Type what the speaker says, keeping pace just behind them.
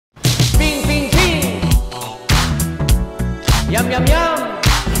Yum, yum, yum!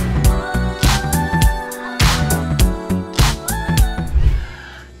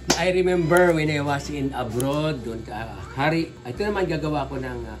 I remember when I was in abroad, doon ka hari. Ito naman gagawa ko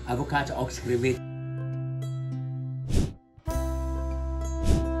ng avocado ox crevettes.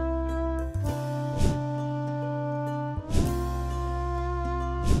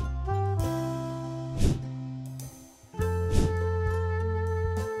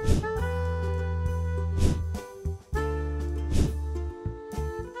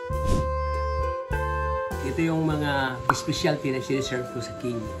 Ito yung mga specialty na siniserve ko sa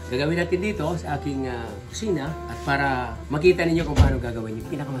King. Gagawin natin dito sa aking kusina at para makita ninyo kung paano gagawin yung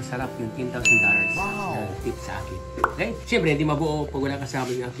pinakamasarap yung $10,000 na tip sa akin. Okay? Siyempre, hindi mabuo pag wala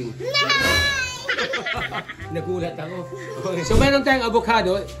kasama yung aking... Nagulat ako. Okay, so meron tayong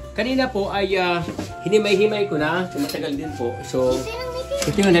avocado. Kanina po ay hinimay-himay ko na. Matagal din po. So,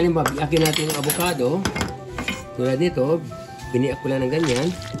 ito yung halimbawa. Akin natin yung avocado. Tulad nito, biniak ko lang ng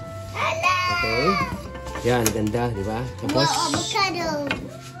ganyan. Okay. Yan, ganda, di ba? Tapos, avocado.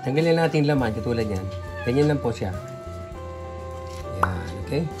 tanggalin natin laman, katulad yan. Ganyan lang po siya. Yan,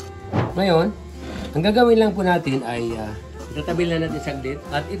 okay? Ngayon, ang gagawin lang po natin ay itatabi lang natin saglit.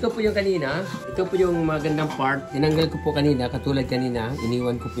 At ito po yung kanina, ito po yung magandang part. Tinanggal ko po kanina, katulad kanina,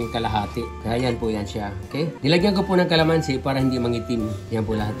 iniwan ko po yung kalahati. Kaya yan po yan siya, okay? Nilagyan ko po ng kalamansi para hindi mangitim. Yan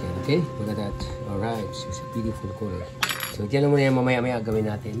po lahat yan, okay? Look at that. Alright, so it's a beautiful color. So, dyan lang muna yan mamaya-maya gawin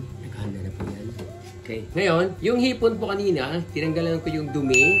natin. Naghanda na po yan. Okay. Ngayon, yung hipon po kanina, tinanggalan ko yung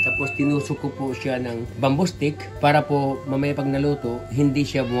dumi, tapos tinusok ko po siya ng bamboo stick para po mamaya pag naluto, hindi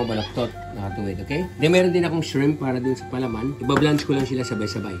siya bumabalaktot. Nakatuwid, okay? Then meron din akong shrimp para dun sa palaman. Ibablanch ko lang sila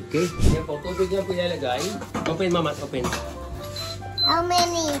sabay-sabay, okay? Yan po, tubig lang po ilalagay. Open, Mamat, open. How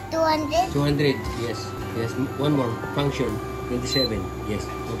many? 200? 200, yes. Yes, one more. Function. 27. Yes.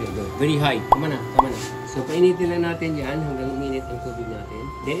 Okay, good. Very high. Tama na, tama na. So, painitin lang natin yan hanggang uminit ang tubig natin.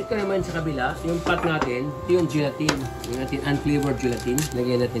 Then, ito naman sa kabila, yung pot natin, ito yung gelatin. Yung natin unflavored gelatin.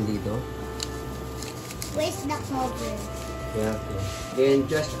 Lagyan natin dito. Where's the cover? Yeah, okay. Then,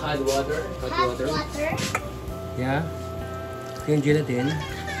 just add water. Hot water. Yeah. Ito yung gelatin.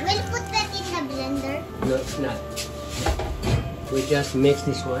 We'll put that in the blender. No, it's not. We just mix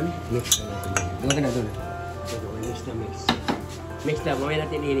this one. Mix na natin. Doon ka na, doon na. Mix na, mix. Mix na. Mamaya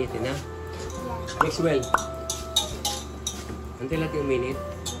natin initin, ha? Mix well. Until natin minute.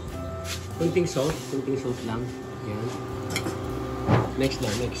 Kunting salt lang. Yan. Mix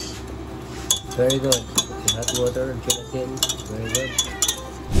na, mix. Very good. Hot water, gelatin. Very good.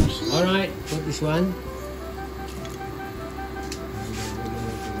 Alright, put this one.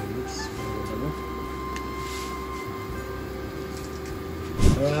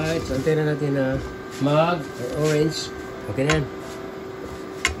 Alright, so antayin na natin na mag or orange. Okay na yan.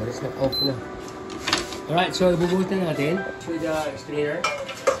 Orange na, off na. Alright, so ibubuhos na natin with the strainer.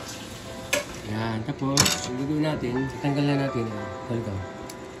 Yan, tapos yung gagawin natin, tanggal na natin. Ito.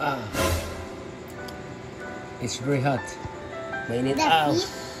 It's very hot. Mainit.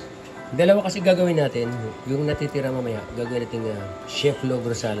 Dalawa kasi gagawin natin. Yung natitira mamaya, gagawin natin Chef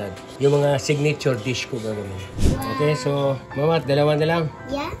Logro salad. Yung mga signature dish ko gagawin. Okay, so Mamat, dalawa na lang.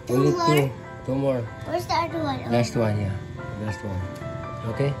 Yeah, Two more. Where's the other one? Last one, yeah. Last one.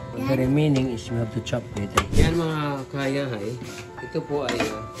 Okay? The remaining is you have to chop later. Yan mga kayahay. Ito po ay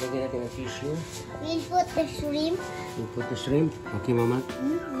lagyan natin ng tissue. We'll put the shrimp. We'll put the shrimp. Okay, Mamat?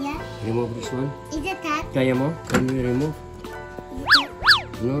 Yeah. Remove this one. Is it hot? Kaya mo? Can you remove?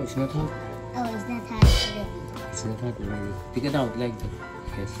 No, it's not hot. Oh, it's not hot already. It's not hot already. Take it out like that.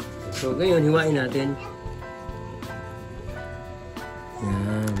 Yes. So, ngayon, hiwain natin.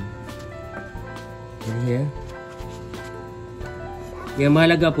 Yan. And here. Kaya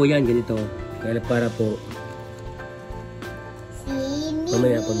mahalaga po yan, ganito. Kaya para po,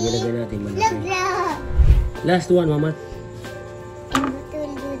 mamaya pag nilagay natin, malaki. Last one, Mamat.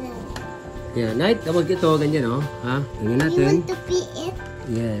 Yeah, night, kapag ito, ganyan, oh. Ha? Ganyan natin. You want to pee it?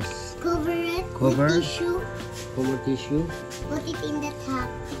 Yes. Cover it Cover. with tissue. Cover tissue. Put it in the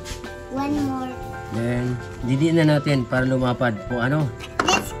top. One more. Then, didiin na natin para lumapad po, ano?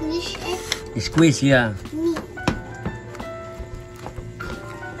 Let's squish it. Squeeze, yeah.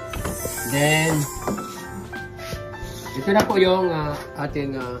 Then, ito na po yung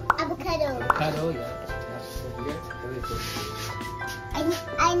ating avocado. Avocado, yeah.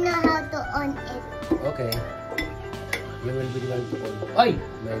 I know how to on it. Okay. You will be the one to on. Ay!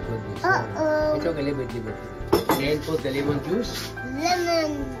 My goodness. Uh-oh. It's okay, leave it. Then put the lemon juice.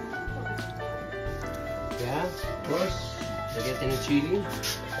 Lemon. Yeah, of course. Lagyan natin ng chili.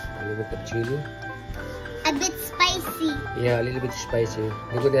 A little bit of chili. A a bit spicy. Yeah, a little bit spicy.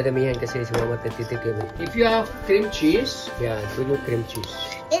 Hindi ko dadamihan kasi si Mama natitikim. If you have cream cheese, yeah, put your cream cheese.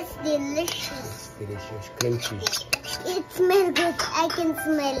 It's delicious. Delicious cream cheese. It smells good. I can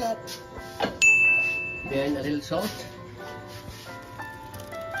smell it. Then a little salt.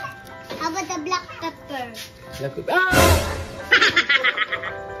 How about the black pepper? Black pepper. Ah!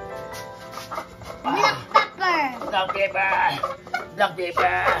 Black pepper. Black pepper. Black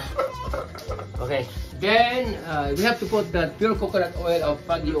pepper. Okay. Then we have to put the pure coconut oil of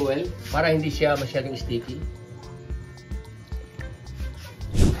pagi oil para hindi siya masyadong sticky.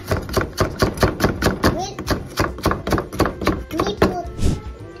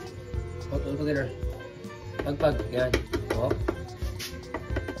 Put all together. Pagpag. Yan. Oh.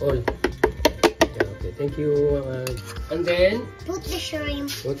 All. Yeah, okay. Thank you. And then Put the shrimp.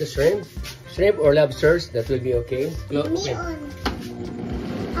 put the shrimp. Shrimp or lobsters. That will be okay. Me Okay. on.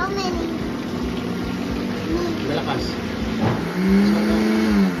 How many? Malakas.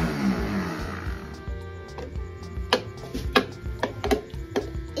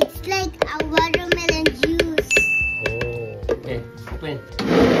 It's like a watermelon juice. Oh. Okay. Open.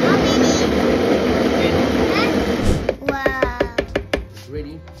 How many? Okay. Huh? Wow.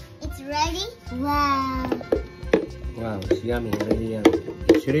 Ready? It's ready? Wow. Wow. It's yummy. Really yummy.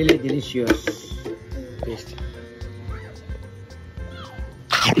 It's really delicious. Taste.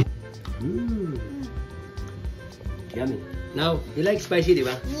 Mmm. Yummy. Now, you like spicy, di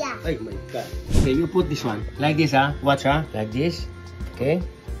ba? Yeah. Oh my God. Okay, you put this one. Like this, huh? Watch, huh? Like this. Okay?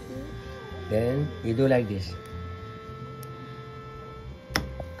 Then, you do like this.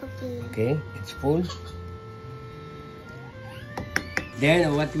 Okay. Okay? It's full.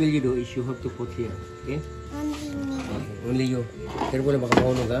 Then, what will you do is you have to put here. Okay? Only me. Okay. Only you. Pero wala baka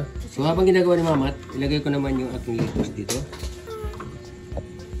mahulog, ha? So, habang ginagawa ni Mamat, ilagay ko naman yung aking lettuce dito.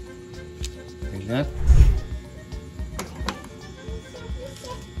 Like that.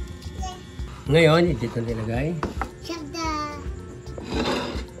 Ngayon, dito nilagay. Chop the...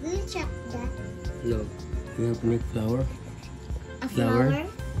 Will you chop that? No. You have to make flour. A Flour? flour?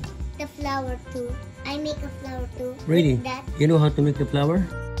 The flour too. I make a flour too. Really? With that. You know how to make the flour?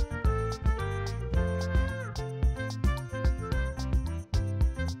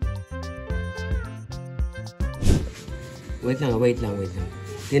 Wait lang.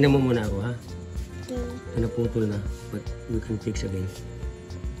 Tingnan mo muna ako, ha? Okay. Naputol na. But we can fix again.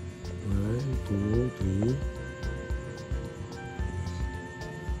 1, 2, 3.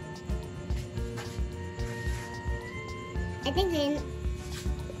 I think then...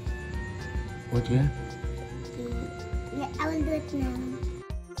 What, yeah? I will do it now.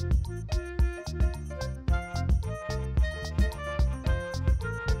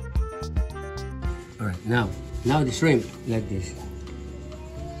 Alright, now the shrimp, like this.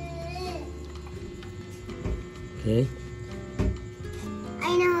 Okay?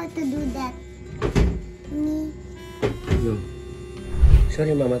 I know how to do that. Me. No.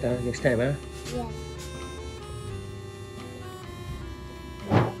 Sorry, Mama, next time, ha? Yeah.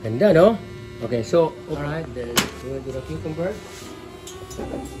 Ganda, no? Okay, so, alright, then you want to do the cucumber?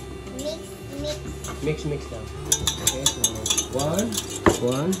 Mix now. Okay, so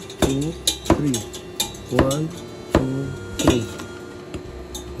 1, 2, 3. 1, 2, 3.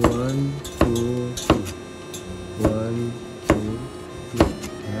 1, 2, 3. 1, 2, 3.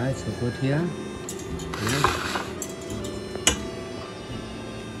 Alright, so put here. Okay.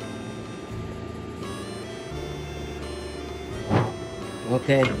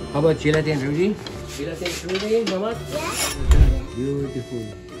 Okay, how about gelatin? Ready? Gelatin ready, Mamat? Yeah? Beautiful.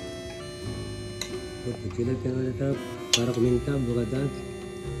 Put the gelatin on the top. Para kumintab, bukadat.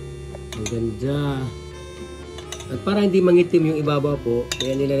 Ang ganda. At para hindi mangitim yung ibabaw po,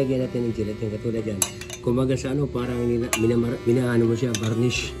 kaya nilalagyan natin ng gelatin katulad yan. Kumaga sa ano, parang minaano mo siya,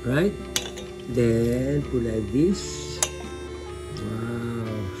 varnish. Right? Then, put like this.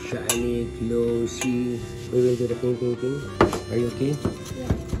 Wow, shiny, glossy. We will do the ping. Are you okay? Yeah.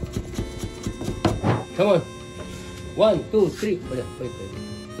 Come on. 1, 2, 3. Wait.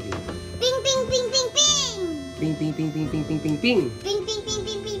 Ping, ping, ping, ping, ping. Ping.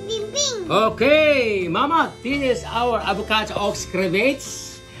 Okay, Mama, this is our avocado ox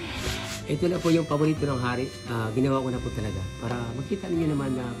crevettes. Ito na po yung paborito ng hari. Ginawa ko na po talaga para makita niyo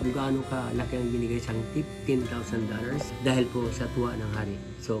naman na kung gaano kalaki ang binigay siyang tip, $10,000 dahil po sa tuwa ng hari.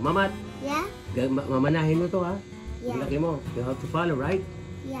 So, Mamat, Yeah? mamanahin mo to, ha? Yeah. Laki mo. You have to follow, right?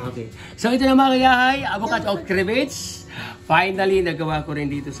 Yeah. Okay. So ito na mga kayahay, avocado ox crevettes. Finally, nagawa ko rin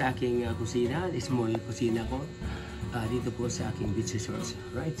dito sa aking kusina, small kusina ko. Dito po sa aking beach resort.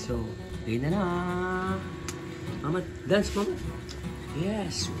 Right? So, ayun na. Mama, dance, Mama.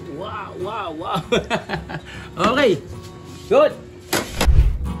 Yes. Wow, wow, wow. Okay. Good.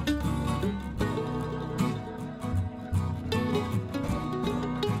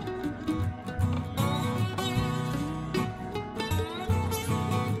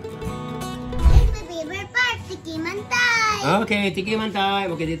 Okay, tikiman time.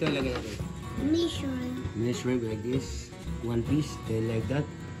 Okay, dito lagay natin. Mini shrimp like this. One piece, then like that.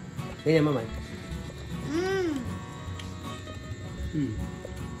 Ganyan, Mamat.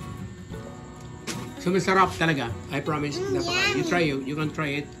 So, masarap talaga. I promise. You try it. You can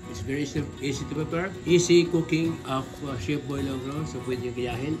try it. It's very easy to prepare. Easy cooking of Chef Boy Logro. So, pwede nyo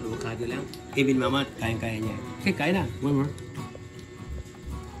gayahin. Avocado lang. Even Mamat, kaya niya. Okay, kaya na. One more.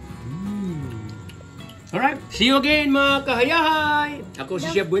 Alright, see you again mga kahayahay! Ako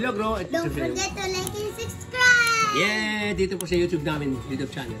si Chef Boy Logro. Don't forget to like and subscribe! Yeah, dito po sa YouTube namin,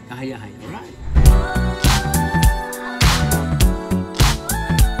 YouTube channel, Kahayahay. Alright.